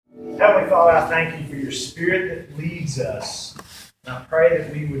Heavenly Father, I thank you for your Spirit that leads us. And I pray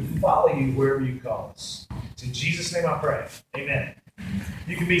that we would follow you wherever you call us. It's in Jesus' name I pray. Amen.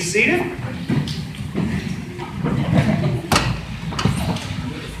 You can be seated.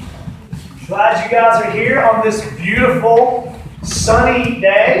 Glad you guys are here on this beautiful, sunny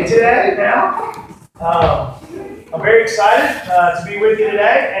day today now. I'm very excited to be with you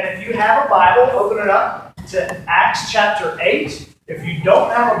today. And if you have a Bible, open it up to Acts chapter 8. If you don't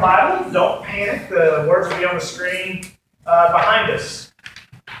have a Bible, don't panic. The words will be on the screen behind us.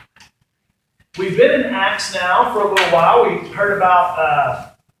 We've been in Acts now for a little while. We've heard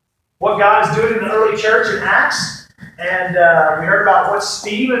about what God is doing in the early church in Acts. And we heard about what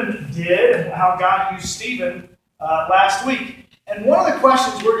Stephen did and how God used Stephen last week. And one of the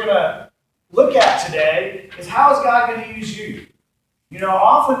questions we're going to look at today is, how is God going to use you? You know,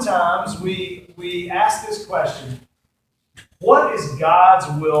 oftentimes we ask this question, what is God's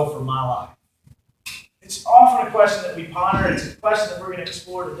will for my life? It's often a question that we ponder. It's a question that we're going to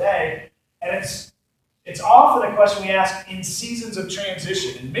explore today. And it's often a question we ask in seasons of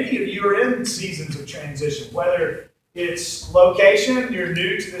transition. And many of you are in seasons of transition, whether it's location, you're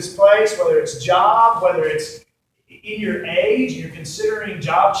new to this place, whether it's job, whether it's in your age, you're considering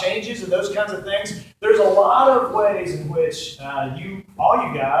job changes and those kinds of things. There's a lot of ways in which all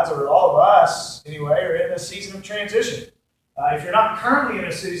you guys, or all of us anyway, are in a season of transition. If you're not currently in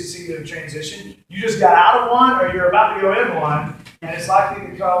a season of transition, you just got out of one or you're about to go in one, and it's likely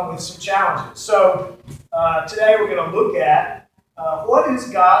to come with some challenges. So today we're going to look at what is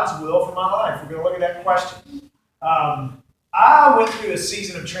God's will for my life? We're going to look at that question. I went through a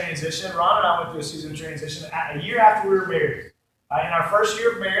season of transition. Ron and I went through a season of transition a year after we were married. In our first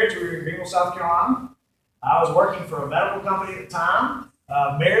year of marriage, we were in Greenville, South Carolina. I was working for a medical company at the time.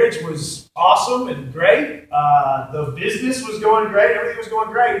 Marriage was awesome and great. The business was going great. Everything was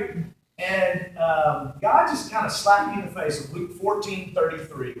going great. And God just kind of slapped me in the face with Luke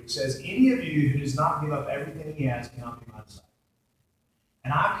 14:33, which says, "Any of you who does not give up everything he has cannot be my disciple."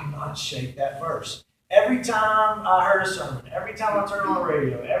 And I could not shake that verse. Every time I heard a sermon, every time I turned on the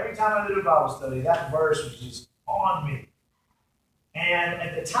radio, every time I did a Bible study, that verse was just on me. And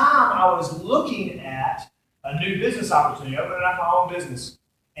at the time, I was looking at a new business opportunity, opening up my own business.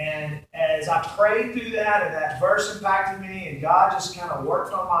 And as I prayed through that, and that verse impacted me, and God just kind of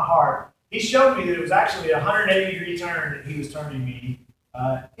worked on my heart, He showed me that it was actually a 180-degree turn that He was turning me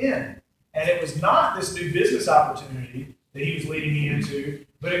in. And it was not this new business opportunity that He was leading me into,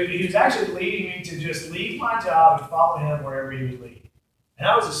 but He was actually leading me to just leave my job and follow Him wherever He was leading. And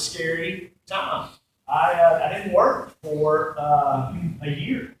that was a scary time. I didn't work for a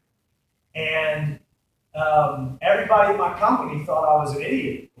year. And everybody at my company thought I was an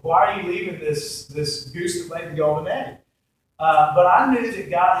idiot. Why are you leaving this goose that laid the golden egg? But I knew that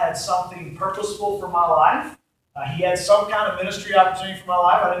God had something purposeful for my life. He had some kind of ministry opportunity for my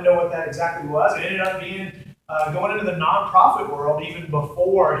life. I didn't know what that exactly was. It ended up being going into the nonprofit world even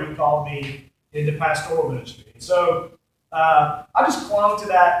before He called me into pastoral ministry. And so I just clung to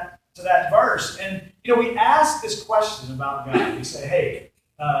that verse. And we ask this question about God. We say, "Hey,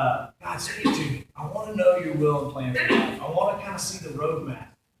 God, speak to me. I want to know your will and plan for my life. I want to kind of see the roadmap.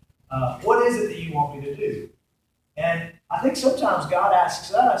 What is it that you want me to do?" And I think sometimes God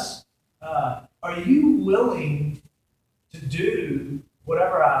asks us, are you willing to do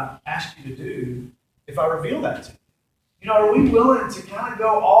whatever I ask you to do if I reveal that to you? Are we willing to kind of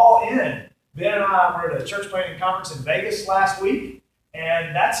go all in? Ben and I were at a church planting conference in Vegas last week,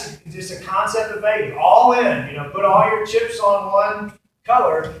 and that's just a concept of Vegas. All in, put all your chips on one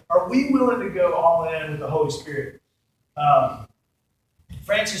color. Are we willing to go all in with the Holy Spirit?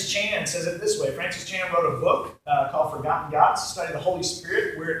 Francis Chan says it this way. Francis Chan wrote a book called Forgotten Gods, to study the Holy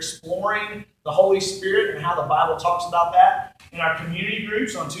Spirit. We're exploring the Holy Spirit and how the Bible talks about that in our community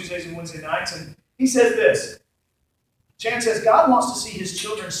groups on Tuesdays and Wednesday nights. And he says this. Chan says, God wants to see His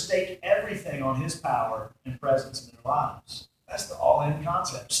children stake everything on His power and presence in their lives. That's the all-in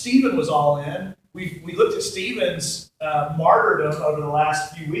concept. Stephen was all in. We looked at Stephen's martyrdom over the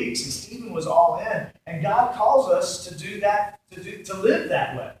last few weeks, and Stephen was all in. And God calls us to do that, to live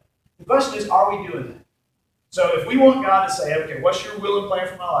that way. The question is, are we doing that? So if we want God to say, okay, what's your will and plan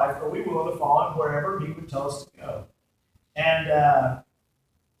for my life, are we willing to follow Him wherever He would tell us to go? And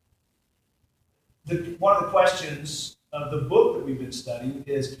one of the questions of the book that we've been studying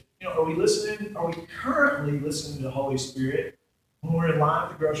is, are we currently listening to the Holy Spirit when we're in line at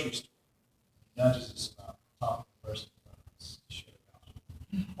the grocery store? Nudges us about the top of the person.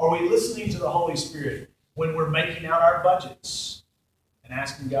 Are we listening to the Holy Spirit when we're making out our budgets and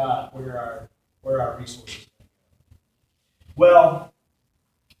asking God where our resources are going to go? Well,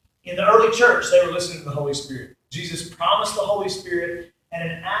 In the early church, they were listening to the Holy Spirit. Jesus promised the Holy Spirit, and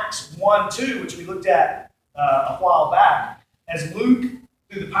in Acts 1:2, which we looked at a while back, as Luke,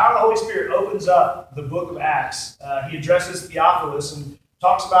 through the power of the Holy Spirit, opens up the book of Acts, he addresses Theophilus and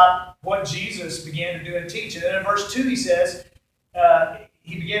talks about what Jesus began to do and teach. And then in verse 2, he says,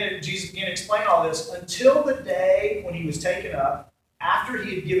 Jesus began to explain all this until the day when he was taken up, after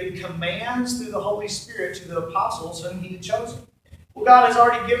he had given commands through the Holy Spirit to the apostles whom he had chosen. Well, God has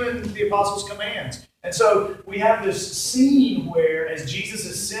already given the apostles commands. And so we have this scene where as Jesus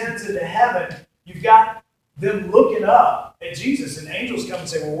ascends into heaven, you've got them looking up at Jesus, and angels come and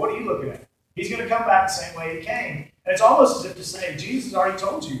say, well, what are you looking at? He's going to come back the same way he came. And it's almost as if to say, Jesus has already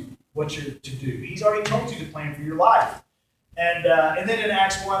told you what you're to do. He's already told you the plan for your life. And then in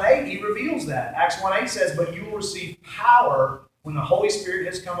Acts 1:8, he reveals that. Acts 1:8 says, but you will receive power when the Holy Spirit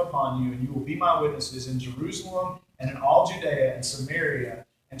has come upon you, and you will be my witnesses in Jerusalem and in all Judea and Samaria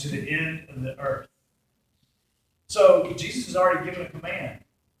and to the end of the earth. So Jesus has already given a command.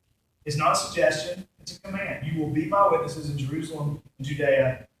 It's not a suggestion, it's a command. You will be my witnesses in Jerusalem and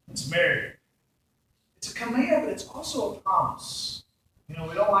Judea and Samaria. It's a command, but it's also a promise. We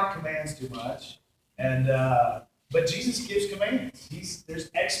don't like commands too much. But Jesus gives commands.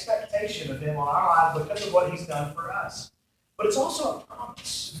 There's expectation of him on our lives because of what he's done for us. But it's also a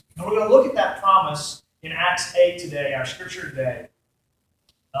promise. And we're going to look at that promise in Acts 8 today, our scripture today.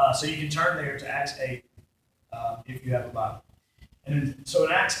 So you can turn there to Acts 8 if you have a Bible. And so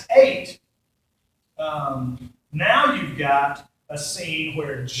in Acts 8, now you've got a scene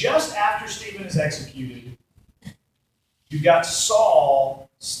where just after Stephen is executed, you've got Saul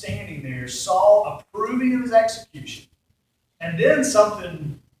standing there, Saul approving of his execution. And then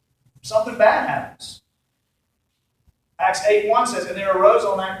something bad happens. Acts 8:1 says, and there arose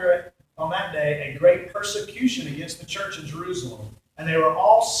on that day a great persecution against the church in Jerusalem, and they were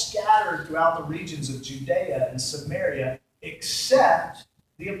all scattered throughout the regions of Judea and Samaria, except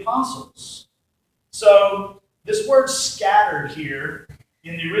the apostles. So this word scattered here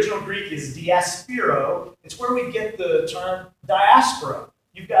in the original Greek is diaspero. It's where we get the term diaspora.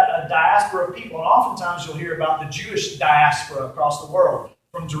 You've got a diaspora of people, and oftentimes you'll hear about the Jewish diaspora across the world.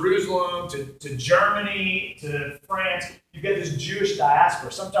 From Jerusalem to Germany to France, you get this Jewish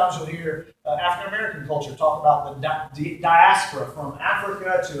diaspora. Sometimes you'll hear African American culture talk about the diaspora from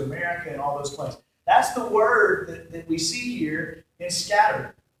Africa to America and all those places. That's the word that we see here in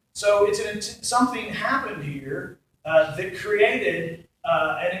scattered. So something happened here that created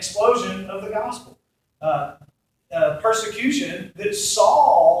an explosion of the gospel. Persecution that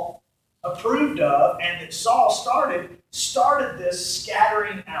Saul approved of and that Saul started this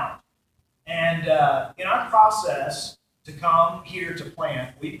scattering out. And in our process to come here to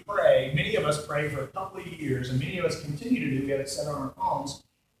plant, we pray, many of us pray for a couple of years, and many of us continue to do, we have it set on our phones,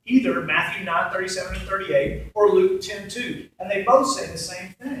 either Matthew 9:37 and 38 or Luke 10:2. And they both say the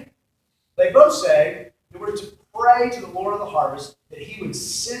same thing. They both say that we're to pray to the Lord of the harvest that he would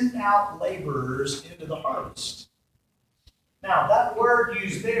send out laborers into the harvest. Now, that word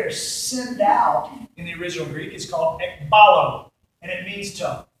used there, send out, in the original Greek, is called ekbalo, and it means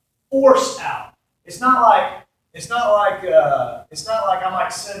to force out. It's not like I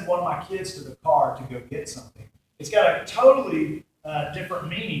might send one of my kids to the car to go get something. It's got a totally different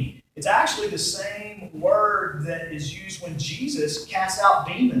meaning. It's actually the same word that is used when Jesus casts out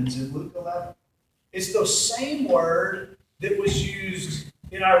demons in Luke 11. It's the same word that was used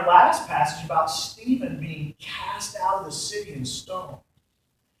in our last passage about Stephen being cast out of the city and stoned.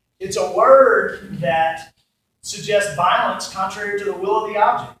 It's a word that suggests violence contrary to the will of the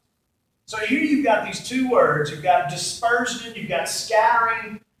object. So here you've got these two words. You've got dispersion, you've got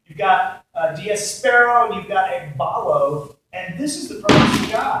scattering, you've got diaspero, and you've got ekbalo. And this is the promise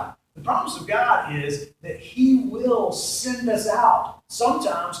of God. The promise of God is that he will send us out,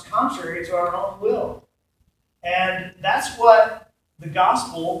 sometimes contrary to our own will. And that's what the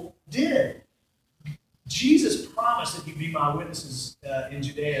gospel did. Jesus promised that he'd be my witnesses in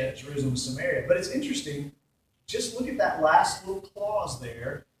Judea, Jerusalem, and Samaria. But it's interesting, just look at that last little clause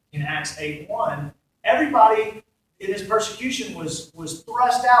there in Acts 8:1. Everybody in this persecution was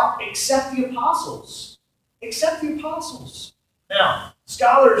thrust out except the apostles. Except the apostles. Now,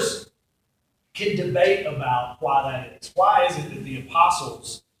 scholars can debate about why that is. Why is it that the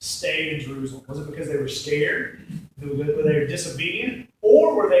apostles stayed in Jerusalem? Was it because they were scared? Were they disobedient?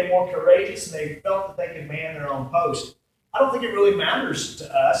 Or were they more courageous and they felt that they could man their own post? I don't think it really matters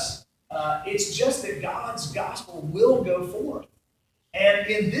to us. It's just that God's gospel will go forth. And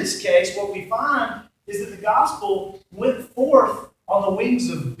in this case, what we find is that the gospel went forth on the wings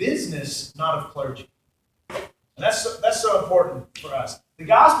of business, not of clergy. And that's so important for us. The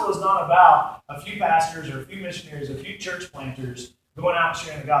gospel is not about a few pastors or a few missionaries, a few church planters going out and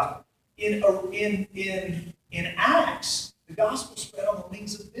sharing the gospel. In Acts, the gospel spread on the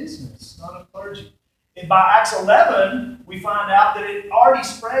wings of business, not of clergy. And by Acts 11, we find out that it already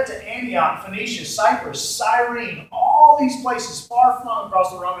spread to Antioch, Phoenicia, Cyprus, Cyrene, all these places far flung across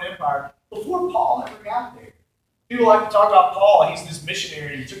the Roman Empire before Paul ever got there. People like to talk about Paul. He's this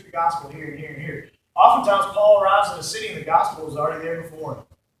missionary, and he took the gospel here and here and here. Oftentimes, Paul arrives in a city and the gospel is already there before him.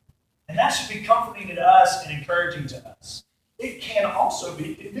 And that should be comforting to us and encouraging to us. It can also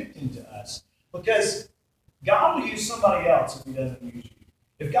be convicting to us because God will use somebody else if he doesn't use you.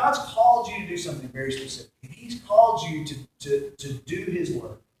 If God's called you to do something very specific, if he's called you to do his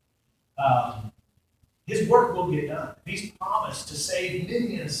work will get done. If he's promised to save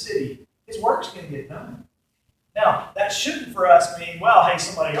many in a city, his work's going to get done. Now, that shouldn't for us mean, well, hey,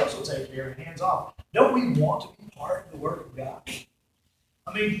 somebody else will take care of it, hands off. Don't we want to be part of the work of God?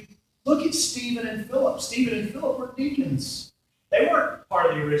 I mean, look at Stephen and Philip. Stephen and Philip were deacons. They weren't part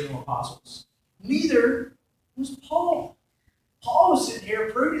of the original apostles. Neither was Paul. Paul was sitting here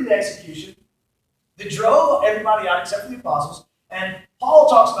approving the execution that drove everybody out except for the apostles. And Paul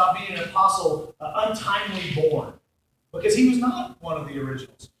talks about being an apostle untimely born because he was not one of the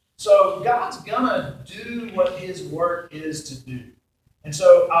originals. So God's going to do what his work is to do. And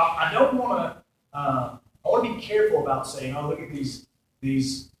so I don't want to, I want to be careful about saying, oh, look at these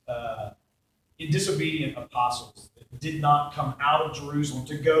disobedient apostles that did not come out of Jerusalem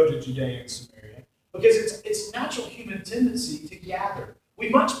to go to Judea and Samaria. Because it's natural human tendency to gather. We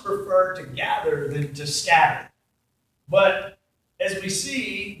much prefer to gather than to scatter. But as we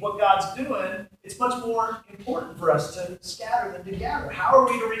see what God's doing, it's much more important for us to scatter than to gather. How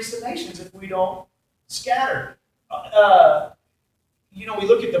are we to reach the nations if we don't scatter? We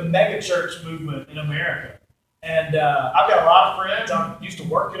look at the mega church movement in America. And I've got a lot of friends. I used to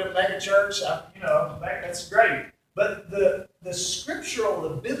work at a mega church. That's great. But the scriptural,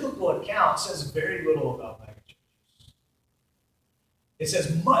 the biblical account says very little about mega churches. It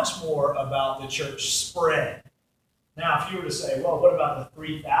says much more about the church spread. Now, if you were to say, well, what about the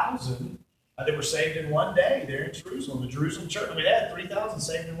 3,000 that were saved in one day there in Jerusalem? The Jerusalem church, they had 3,000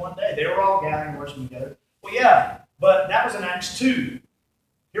 saved in one day. They were all gathering and worshiping together. Well, yeah, but that was in Acts 2.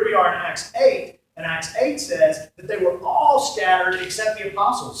 Here we are in Acts 8. And Acts 8 says that they were all scattered except the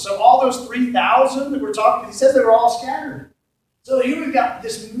apostles. So all those 3,000 that we're talking, he says they were all scattered. So here we've got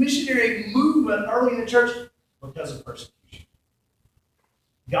this missionary movement early in the church because of persecution.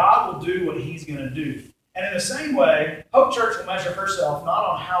 God will do what he's going to do. And in the same way, Hope Church will measure herself not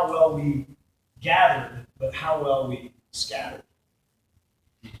on how well we gathered, but how well we scattered.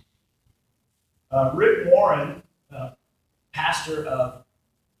 Rick Warren, pastor of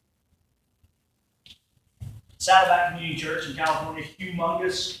Saddleback Community Church in California,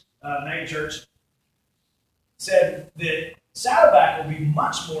 humongous mega church, said that Saddleback will be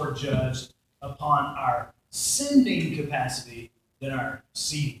much more judged upon our sending capacity than our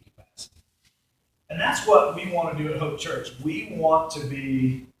seeding capacity. And that's what we want to do at Hope Church. We want to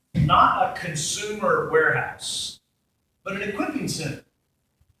be not a consumer warehouse, but an equipping center.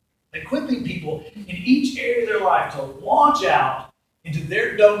 Equipping people in each area of their life to launch out into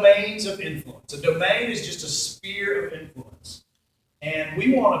their domains of influence. A domain is just a sphere of influence. And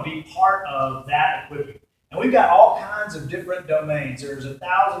we want to be part of that equipping. And we've got all kinds of different domains. There's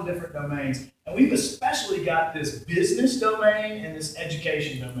 1,000 different domains. And we've especially got this business domain and this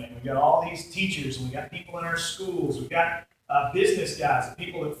education domain. We've got all these teachers, and we've got people in our schools. We've got business guys,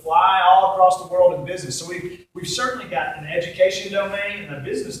 people that fly all across the world in business. So we've certainly got an education domain and a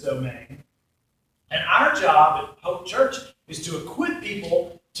business domain. And our job at Hope Church is to equip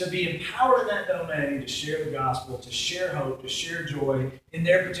people to be empowered in that domain, to share the gospel, to share hope, to share joy in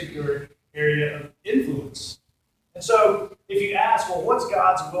their particular area of influence. And so if you ask, well, what's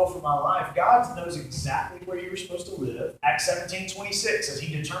God's will for my life? God knows exactly where you're supposed to live. Acts 17:26 says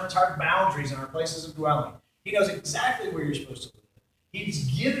he determines our boundaries and our places of dwelling. He knows exactly where you're supposed to live. He's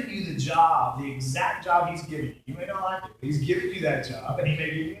given you the job, the exact job he's given you. You may not like it, but he's given you that job, and he may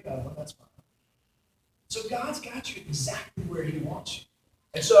give you another one. That's fine. So God's got you exactly where he wants you.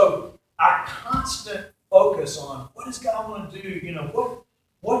 And so our constant focus on what does God want to do?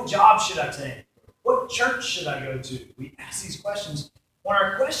 What job should I take? What church should I go to? We ask these questions when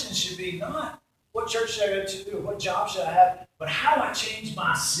our questions should be not what church should I go to, or what job should I have, but how do I change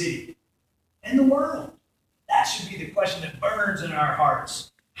my city and the world? That should be the question that burns in our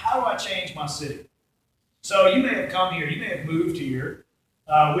hearts. How do I change my city? So you may have come here, you may have moved here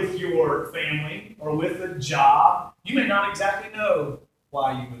with your family or with a job. You may not exactly know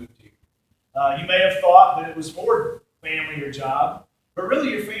why you moved here. You may have thought that it was for family or job. But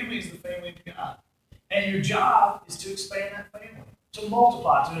really, your family is the family of God. And your job is to expand that family, to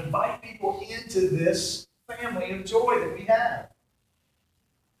multiply, to invite people into this family of joy that we have.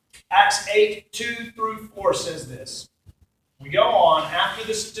 Acts 8:2-4 says this. We go on, after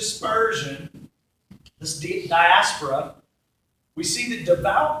this dispersion, this diaspora, we see that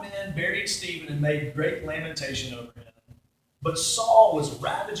devout men buried Stephen and made great lamentation over him. But Saul was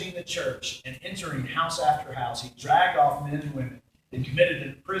ravaging the church and entering house after house. He dragged off men and women and committed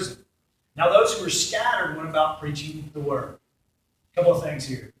them to prison. Now those who were scattered went about preaching the word. A couple of things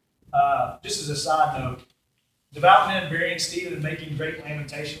here. Just as a side note, devout men burying Stephen and making great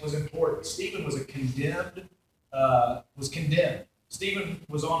lamentation was important. Stephen was condemned. Stephen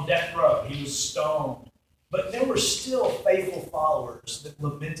was on death row. He was stoned. But there were still faithful followers that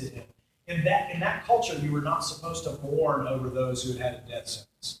lamented him. In that culture, you were not supposed to mourn over those who had a death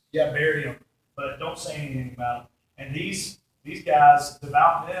sentence. Yeah, bury them, but don't say anything about them. And these guys,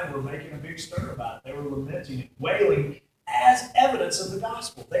 devout men, were making a big stir about it. They were lamenting and wailing as evidence of the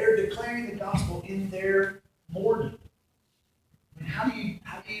gospel. They are declaring the gospel in their mourning. I mean,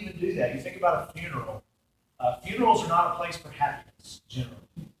 how do you even do that? You think about a funeral. Funerals are not a place for happiness, generally,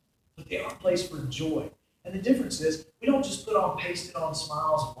 but they are a place for joy. And the difference is, we don't just paste it on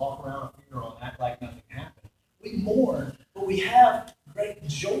smiles and walk around a funeral and act like nothing happened. We mourn, but we have great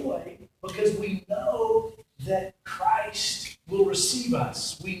joy because we know that Christ will receive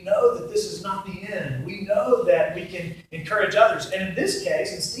us. We know that this is not the end. We know that we can encourage others. And in this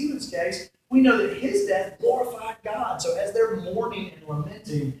case, in Stephen's case, we know that his death glorified God. So as they're mourning and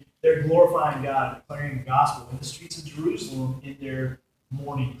lamenting, they're glorifying God and declaring the gospel in the streets of Jerusalem in their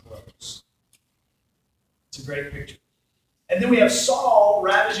mourning clothes. It's a great picture. And then we have Saul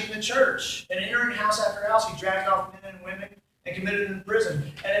ravaging the church and entering house after house. He dragged off men and women and committed them to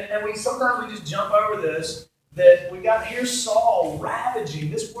prison. And we sometimes we just jump over this, that we got here Saul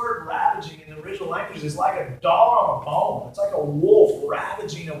ravaging. This word ravaging in the original language is like a dog on a bone. It's like a wolf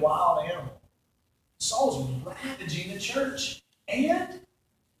ravaging a wild animal. Saul's ravaging the church. And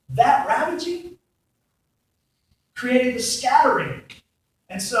that ravaging created the scattering.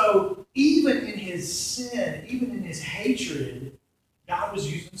 And so, even in his sin, even in his hatred, God was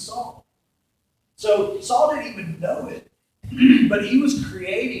using Saul. So, Saul didn't even know it, but he was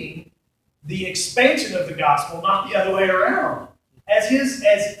creating the expansion of the gospel, not the other way around. As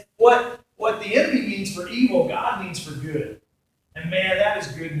what the enemy means for evil, God means for good. And man, that is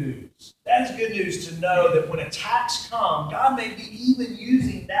good news. That is good news to know that when attacks come, God may be even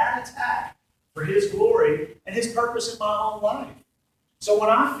using that attack for his glory and his purpose in my own life. So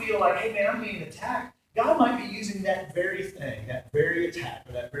when I feel like, hey man, I'm being attacked, God might be using that very thing, that very attack,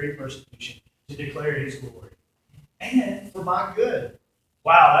 or that very persecution to declare his glory. And for my good.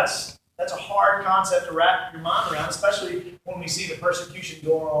 Wow, that's a hard concept to wrap your mind around, especially when we see the persecution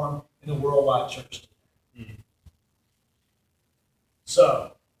going on in the worldwide church today.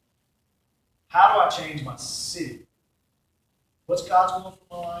 So, how do I change my city? What's God's will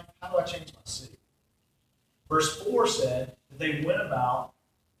for my life? How do I change my city? Verse 4 said that they went about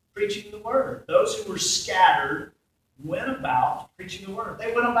preaching the word. Those who were scattered went about preaching the word.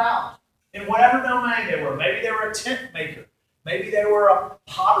 They went about in whatever domain they were. Maybe they were a tent maker. Maybe they were a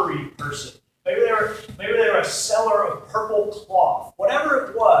pottery person. Maybe they were a seller of purple cloth. Whatever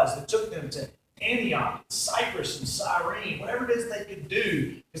it was that took them to Antioch, Cyprus, and Cyrene, whatever it is they could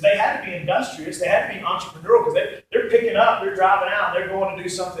do, because they had to be industrious, they had to be entrepreneurial, because they're picking up, they're driving out, they're going to do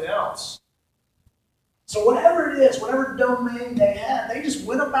something else. So whatever it is, whatever domain they had, they just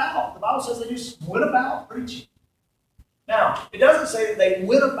went about. The Bible says they just went about preaching. Now, it doesn't say that they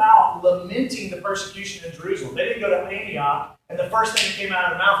went about lamenting the persecution in Jerusalem. They didn't go to Antioch, and the first thing that came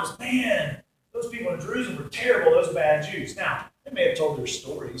out of their mouth was, man, those people in Jerusalem were terrible, those bad Jews. Now, they may have told their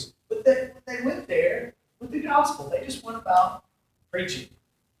stories, but they went there with the gospel. They just went about preaching.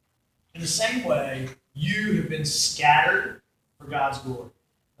 In the same way, you have been scattered for God's glory.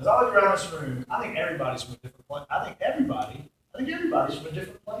 As I look around this room, I think everybody's from a different place. I think everybody's from a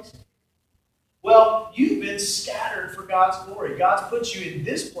different place. Well, you've been scattered for God's glory. God's put you in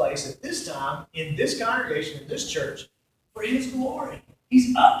this place at this time, in this congregation, in this church, for his glory.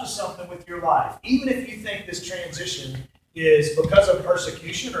 He's up to something with your life. Even if you think this transition is because of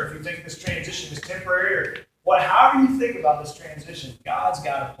persecution, or if you think this transition is temporary, or however you think about this transition, God's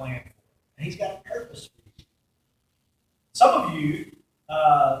got a plan for it. And he's got a purpose for you. Some of you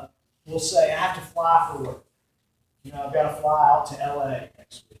will say, I have to fly for work. I've got to fly out to LA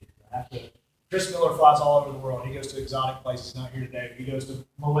next week. Chris Miller flies all over the world. He goes to exotic places, not here today. He goes to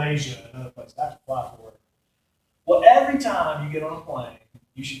Malaysia and other places. I have to fly for work. Well, every time you get on a plane,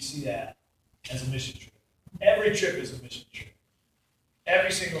 you should see that as a mission trip. Every trip is a mission trip.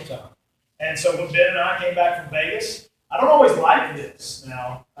 every single time. And so when Ben and I came back from Vegas, I don't always like this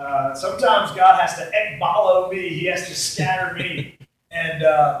now. Sometimes God has to ekbalo me. He has to scatter me. And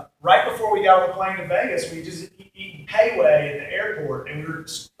right before we got on the plane to Vegas, we just eaten Payway at the airport, and we were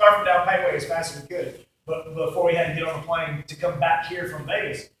scarfing down Payway as fast as we could. But before we had to get on the plane to come back here from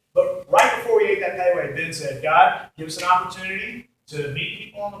Vegas. But right before we ate that Payway, Ben said, God, give us an opportunity to meet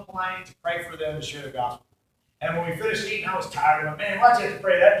people on the plane, to pray for them, to share the gospel. And when we finished eating, I was tired. I'm like, man, why'd you have to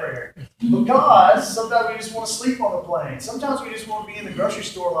pray that prayer? Because sometimes we just want to sleep on the plane. Sometimes we just want to be in the grocery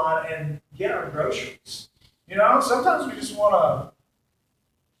store line and get our groceries. Sometimes we just we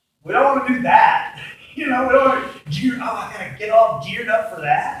don't want to do that. We don't want to I got to get all geared up for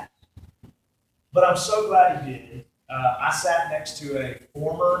that. But I'm so glad he did. I sat next to a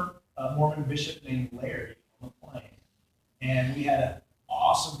former Mormon bishop named Larry on the plane. And we had an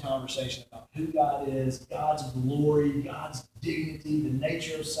awesome conversation about who God is, God's glory, God's dignity, the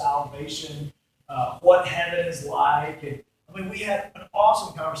nature of salvation, what heaven is like. And we had an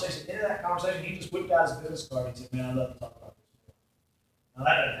awesome conversation. In that conversation, he just whipped out his business card and said, man, I'd love to talk about this. Now,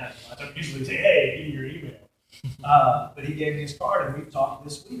 that doesn't happen much. I usually say, hey, give me your email. But he gave me his card, and we've talked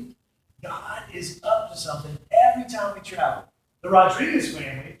this week. God is up to something every time we travel. The Rodriguez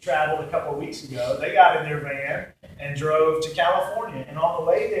family traveled a couple of weeks ago. They got in their van and drove to California. And on the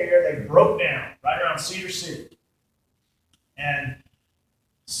way there, they broke down right around Cedar City. And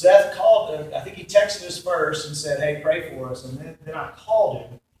Seth called them. I think he texted us first and said, hey, pray for us. And then I called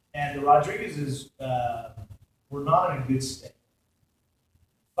him. And the Rodriguezes were not in a good state.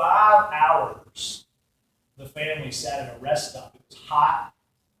 5 hours the family sat at a rest stop. It was hot.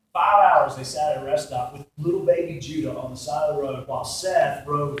 5 hours they sat at a rest stop with little baby Judah on the side of the road while Seth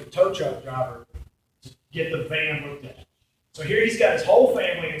rode with the tow truck driver to get the van looked at. So here he's got his whole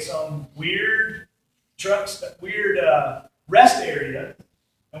family in some weird rest area.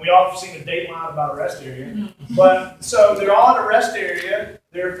 And we all have seen a Dateline about a rest area. But so they're all in a rest area.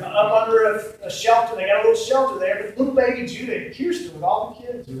 They're up under a shelter. They got a little shelter there. But little baby Judah and Kirsten with all the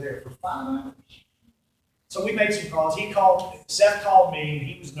kids are there for 5 hours. So we made some calls. Seth called me, and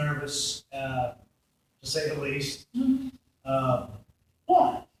he was nervous, to say the least. But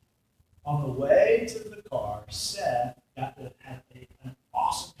on the way to the car, Seth got to have an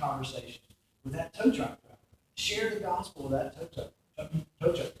awesome conversation with that tow truck driver. Share the gospel with that tow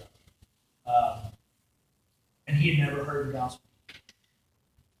truck driver. And he had never heard the gospel.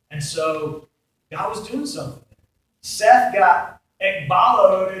 And so God was doing something. Seth got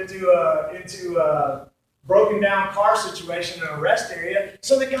ekbaloed into a broken down car situation in a rest area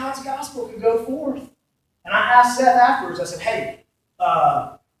so that God's gospel could go forth. And I asked Seth afterwards, I said, hey,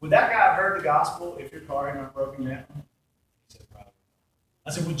 would that guy have heard the gospel if your car had not broken down? He said, probably.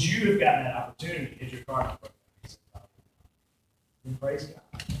 I said, would you have gotten that opportunity if your car had broken down? He said, probably. And praise God.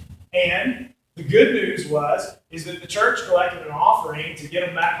 And the good news is that the church collected an offering to get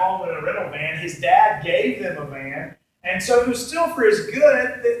him back home in a rental van. His dad gave them a van. And so it was still for his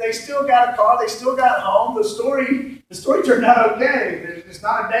good. They still got a car. They still got home. The story turned out okay. There's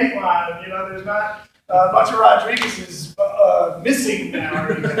not a Dateline. There's not a bunch of Rodriguez's missing now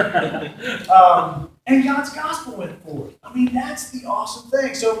or anything. And God's gospel went forth. I mean, that's the awesome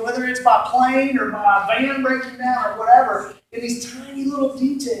thing. So whether it's by plane or by van breaking down or whatever, in these tiny little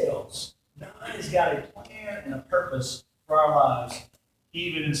details, God has got a plan and a purpose for our lives,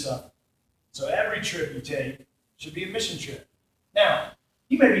 even in suffering. So every trip you take should be a mission trip. Now,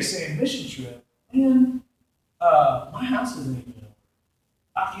 you may be saying mission trip, and my house isn't even over.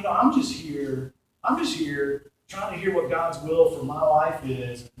 I'm just here trying to hear what God's will for my life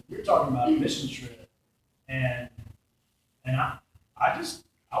is. You're talking about a mission trip, and I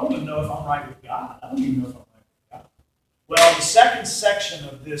want to know if I'm right with God. I don't even know if I'm right with God. Well, the second section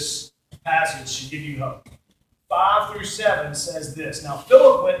of this passage should give you hope. 5-7 says this. Now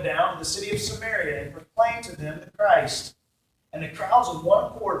Philip went down to the city of Samaria and proclaimed to them the Christ. And the crowds of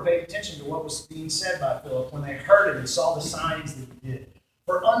one accord paid attention to what was being said by Philip when they heard it and saw the signs that he did.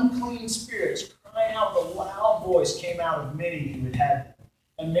 For unclean spirits, crying out with a loud voice, came out of many who had had them.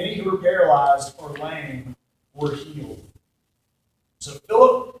 And many who were paralyzed or lame were healed. So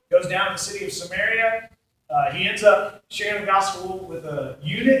Philip goes down to the city of Samaria. He ends up sharing the gospel with a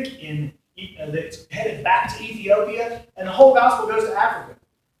eunuch that's headed back to Ethiopia, and the whole gospel goes to Africa.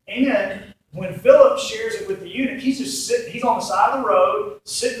 And when Philip shares it with the eunuch, he's on the side of the road,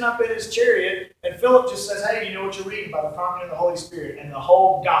 sitting up in his chariot, and Philip just says, hey, you know what you're reading by the prompting of the Holy Spirit, and the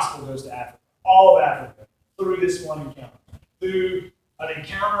whole gospel goes to Africa, all of Africa, through this one encounter, through an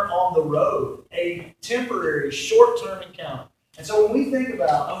encounter on the road, a temporary, short-term encounter. And so when we think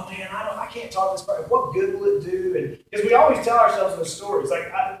about, oh man, I can't talk this part. What good will it do? And because we always tell ourselves those stories.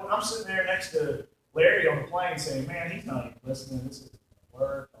 Like when I'm sitting there next to Larry on the plane, saying, "Man, he's not even listening. This isn't gonna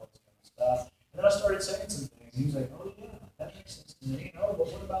work. All this kind of stuff." And then I started saying some things. He was like, "Oh yeah, that makes sense to me. Oh, but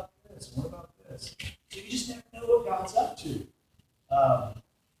what about this? And what about this?" So you just never know what God's up to.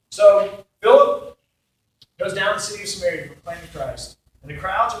 So Philip goes down to the city of Samaria to proclaim Christ, and the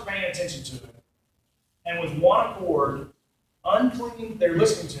crowds are paying attention to him. And with one accord, they're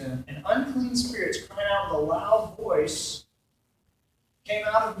listening to him, and unclean spirits crying out with a loud voice came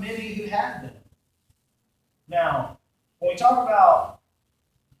out of many who had them. Now, when we talk about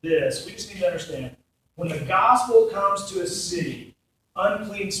this, we just need to understand, when the gospel comes to a city,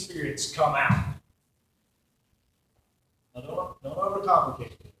 unclean spirits come out. Now, don't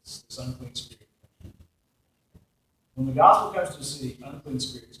overcomplicate this unclean spirit. When the gospel comes to a city, unclean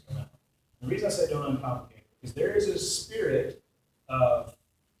spirits come out. The reason I say don't uncomplicate it is there is a spirit of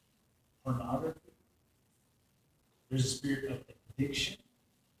pornography. There's a spirit of addiction.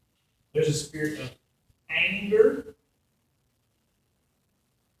 There's a spirit of anger.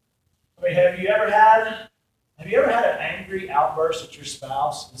 I mean, have you ever had an angry outburst at your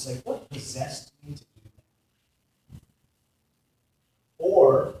spouse and say, "What possessed me to do that?"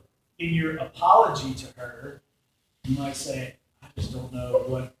 Or in your apology to her, you might say, "I just don't know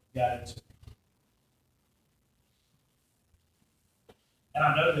what got into me." And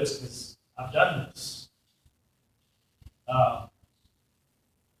I know this because I've done this.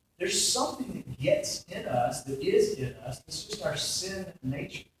 There's something that gets in us, that is in us. It's just our sin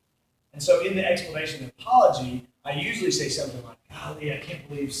nature. And so in the explanation and apology, I usually say something like, "Golly, I can't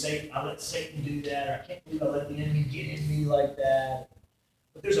believe I let Satan do that," or "I can't believe I let the enemy get in me like that."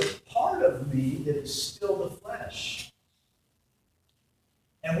 But there's a part of me that is still the flesh.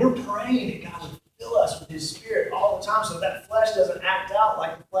 And we're praying that God would fill us with His Spirit all the time so that flesh doesn't act out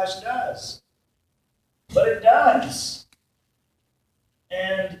like the flesh does. But it does.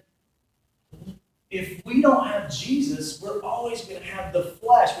 And if we don't have Jesus, we're always going to have the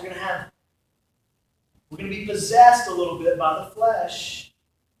flesh. We're going to be possessed a little bit by the flesh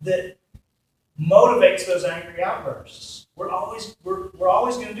that motivates those angry outbursts. We're always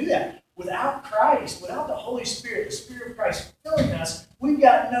going to do that. Without Christ, without the Holy Spirit, the Spirit of Christ filling us, we've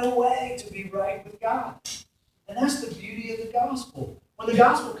got no way to be right with God. And that's the beauty of the gospel. When the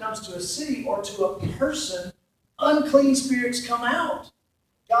gospel comes to a city or to a person, unclean spirits come out.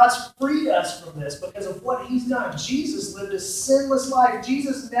 God's freed us from this because of what He's done. Jesus lived a sinless life.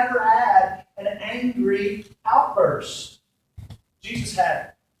 Jesus never had an angry outburst. Jesus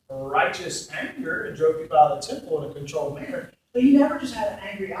had righteous anger and drove people out of the temple in a controlled manner, but He never just had an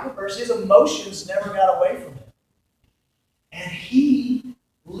angry outburst. His emotions never got away from Him. And He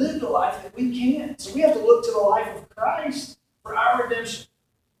lived a life that we can't. So we have to look to the life of Christ for our redemption.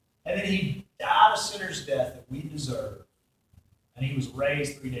 And then He died a sinner's death that we deserve. And He was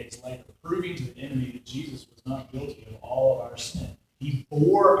raised 3 days later, proving to the enemy that Jesus was not guilty of all of our sin. He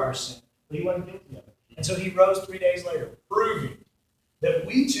bore our sin, but He wasn't guilty of it. And so He rose 3 days later, proving that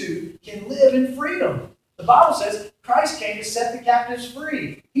we too can live in freedom. The Bible says Christ came to set the captives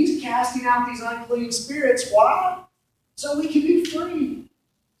free. He's casting out these unclean spirits. Why? So we can be free.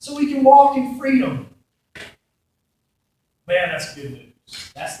 So we can walk in freedom. Man, that's good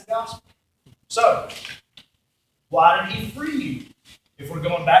news. That's the gospel. So, why did He free you? If we're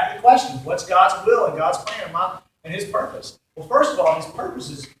going back to the question, what's God's will and God's plan and His purpose? Well, first of all, His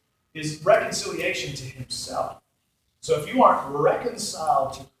purpose is reconciliation to Himself. So if you aren't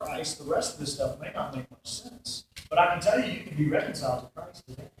reconciled to Christ, the rest of this stuff may not make much sense. But I can tell you, you can be reconciled to Christ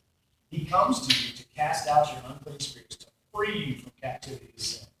today. He comes to you to cast out your unclean spirits, to free you from captivity to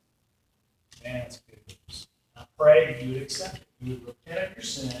sin. Man, that's good news. I pray that you would accept it. You would repent of your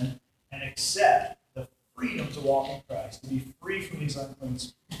sin and accept the freedom to walk in Christ, to be free from these unclean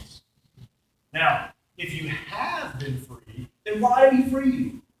spirits. Now, if you have been free, then why did He free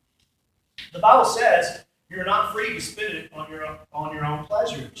you? The Bible says you're not free to spend it on your own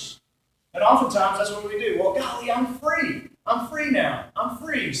pleasures. And oftentimes that's what we do. Well, golly, I'm free. I'm free now. I'm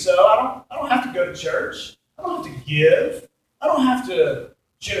free. So I don't have to go to church. I don't have to give. I don't have to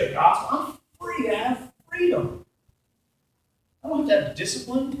share the gospel. I'm free to have freedom. I don't have to have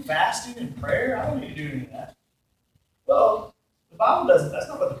discipline, fasting, and prayer. I don't need to do any of that. Well, the Bible doesn't. That's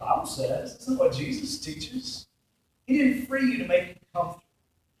not what the Bible says. That's not what Jesus teaches. He didn't free you to make you comfortable.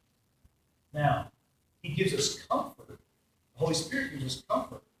 Now, He gives us comfort. The Holy Spirit gives us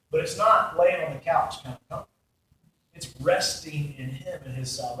comfort. But it's not laying on the couch kind of comfort. It's resting in Him and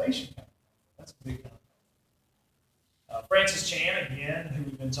His salvation kind of comfort. That's a big kind of comfort. Francis Chan, again, who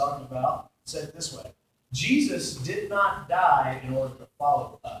we've been talking about, said it this way. Jesus did not die in order to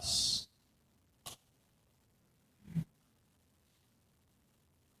follow us.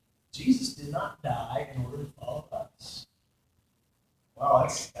 Jesus did not die in order to follow us. Wow,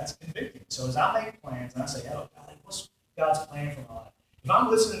 that's convicting. So as I make plans and I say, oh, God, what's God's plan for my life? If I'm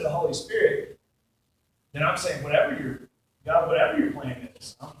listening to the Holy Spirit, then I'm saying, whatever your plan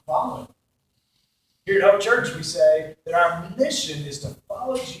is, I'm following. Here at Hope Church, we say that our mission is to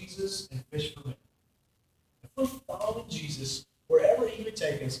follow Jesus and fish for men. If we're following Jesus wherever He would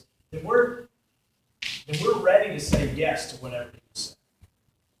take us, then we're ready to say yes to whatever He would say.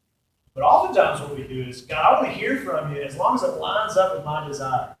 But oftentimes what we do is, God, I want to hear from you as long as it lines up with my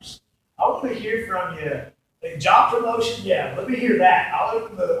desires. I want to hear from you. A job promotion, yeah, let me hear that. I'll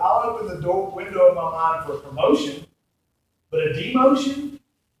open the door window of my mind for a promotion, but a demotion,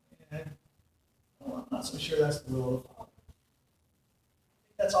 well, I'm not so sure that's the will of the Father.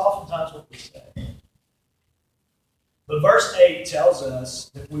 That's oftentimes what we say. But verse 8 tells us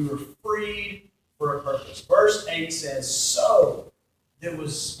that we were freed for a purpose. Verse 8 says, so there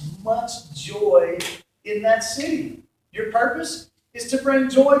was much joy in that city. Your purpose is to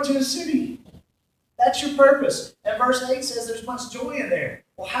bring joy to a city. That's your purpose. And verse 8 says there's much joy in there.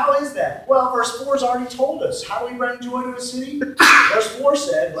 Well, how is that? Well, verse 4 has already told us. How do we bring joy to a city? Verse 4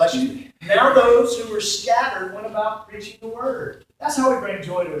 said, bless you, now those who were scattered went about preaching the word. That's how we bring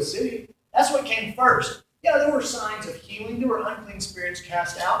joy to a city. That's what came first. Yeah, there were signs of healing. There were unclean spirits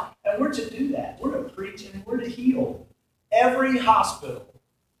cast out. And we're to do that. We're to preach and we're to heal. Every hospital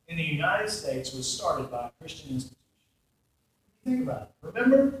in the United States was started by a Christian institution. Think about it.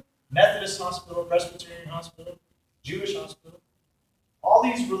 Remember? Methodist hospital, Presbyterian hospital, Jewish hospital. All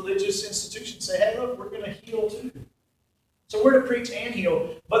these religious institutions say, hey, look, we're going to heal too. So we're to preach and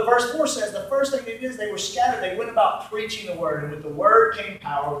heal. But verse 4 says the first thing they did is they were scattered. They went about preaching the word. And with the word came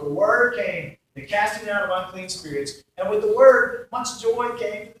power. With the word came the casting out of unclean spirits. And with the word, much joy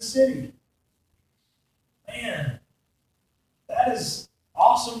came to the city. Man, that is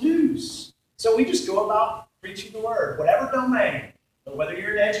awesome news. So we just go about preaching the word, whatever domain. But whether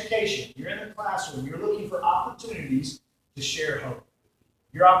you're in education, you're in the classroom, you're looking for opportunities to share hope.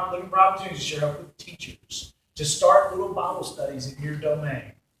 You're looking for opportunities to share hope with teachers, to start little Bible studies in your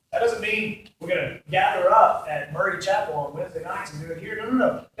domain. That doesn't mean we're going to gather up at Murray Chapel on Wednesday nights and do it here.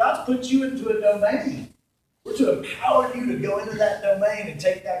 No. God's put you into a domain. We're to empower you to go into that domain and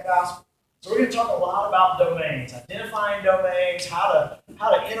take that gospel. So we're going to talk a lot about domains, identifying domains, how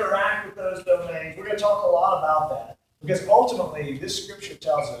to interact with those domains. We're going to talk a lot about that. Because ultimately, this scripture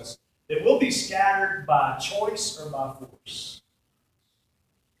tells us that we'll be scattered by choice or by force.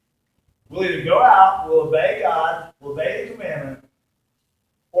 We'll either go out, we'll obey God, we'll obey the commandment,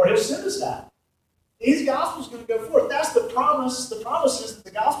 or He'll send us out. His gospel's going to go forth. That's the promise. The promise is that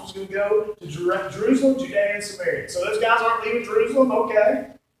the gospel's going to go to Jerusalem, Judea, and Samaria. So those guys aren't leaving Jerusalem? Okay.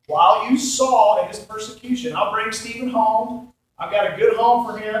 While you saw in this persecution, I'll bring Stephen home. I've got a good home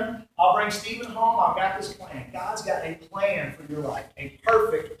for him. I'll bring Stephen home. I've got this plan. God's got a plan for your life, a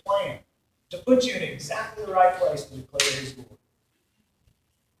perfect plan to put you in exactly the right place to declare His glory.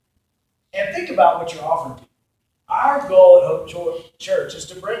 And think about what you're offering to you. Our goal at Hope Church is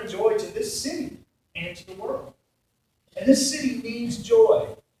to bring joy to this city and to the world. And this city needs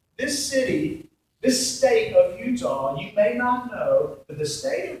joy. This city, this state of Utah, you may not know, but the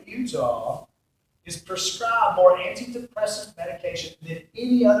state of Utah is prescribed more antidepressant medication than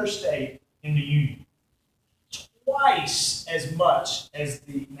any other state in the Union. Twice as much as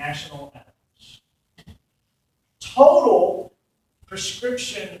the national average. Total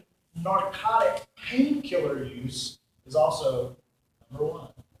prescription narcotic painkiller use is also number one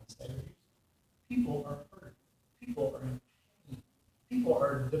in the state of Utah. People are hurt. People are in pain. People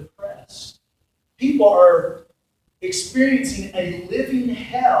are depressed. People are experiencing a living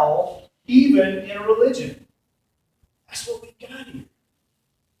hell even in a religion. That's what we've got here.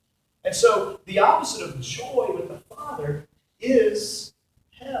 And so the opposite of joy with the Father is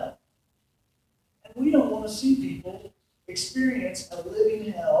hell. And we don't want to see people experience a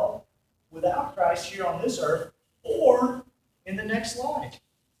living hell without Christ here on this earth or in the next life.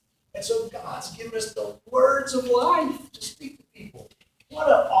 And so God's given us the words of life to speak to people. What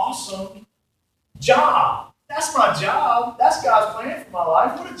an awesome job. That's my job. That's God's plan for my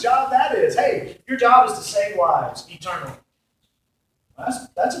life. What a job that is. Hey, your job is to save lives eternally.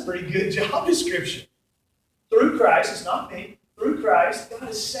 That's a pretty good job description. Through Christ, it's not me. Through Christ, God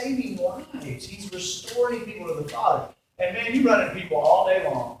is saving lives. He's restoring people to the Father. And man, you run into people all day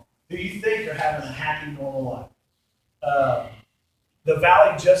long who you think are having a happy, normal life. The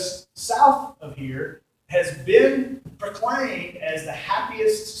valley just south of here has been proclaimed as the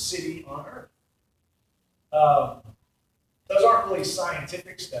happiest city on earth. Those aren't really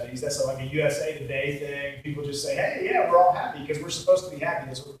scientific studies. That's like a USA Today thing. People just say, hey, yeah, we're all happy because we're supposed to be happy.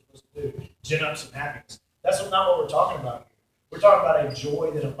 That's what we're supposed to do. Gin up some happiness. That's not what we're talking about here. We're talking about a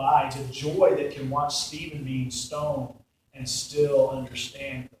joy that abides, a joy that can watch Stephen being stoned and still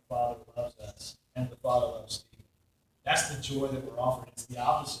understand that the Father loves us and the Father loves Stephen. That's the joy that we're offered. It's the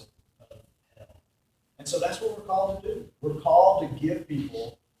opposite of hell. And so that's what we're called to do. We're called to give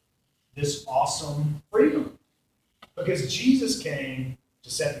people this awesome freedom. Because Jesus came to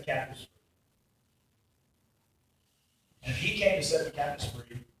set the captives free. And if he came to set the captives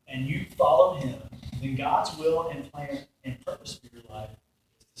free, and you follow him, then God's will and plan and purpose for your life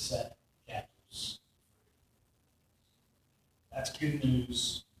is to set captives free. That's good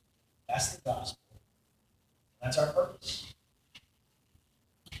news. That's the gospel. That's our purpose.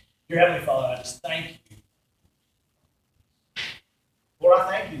 Dear Heavenly Father, I just thank you. Lord,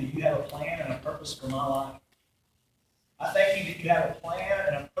 I thank you that you have a plan and a purpose for my life. I thank you that you have a plan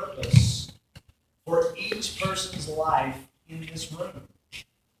and a purpose for each person's life in this room.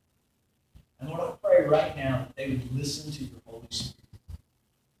 And Lord, I pray right now that they would listen to your Holy Spirit.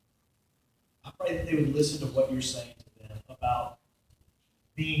 I pray that they would listen to what you're saying to them about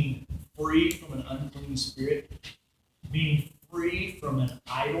being free from an unclean spirit, being free from an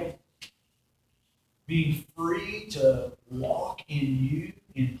idol, being free to walk in you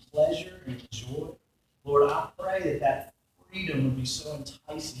in pleasure and joy. Lord, I pray that that freedom would be so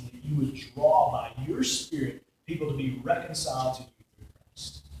enticing that you would draw by your Spirit people to be reconciled to you through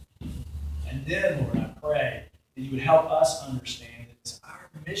Christ. And then, Lord, I pray that you would help us understand that it's our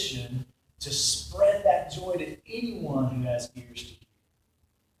mission to spread that joy to anyone who has ears to hear,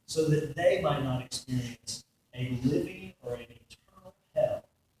 so that they might not experience a living or an eternal hell,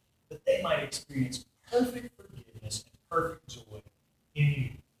 but they might experience perfect forgiveness and perfect joy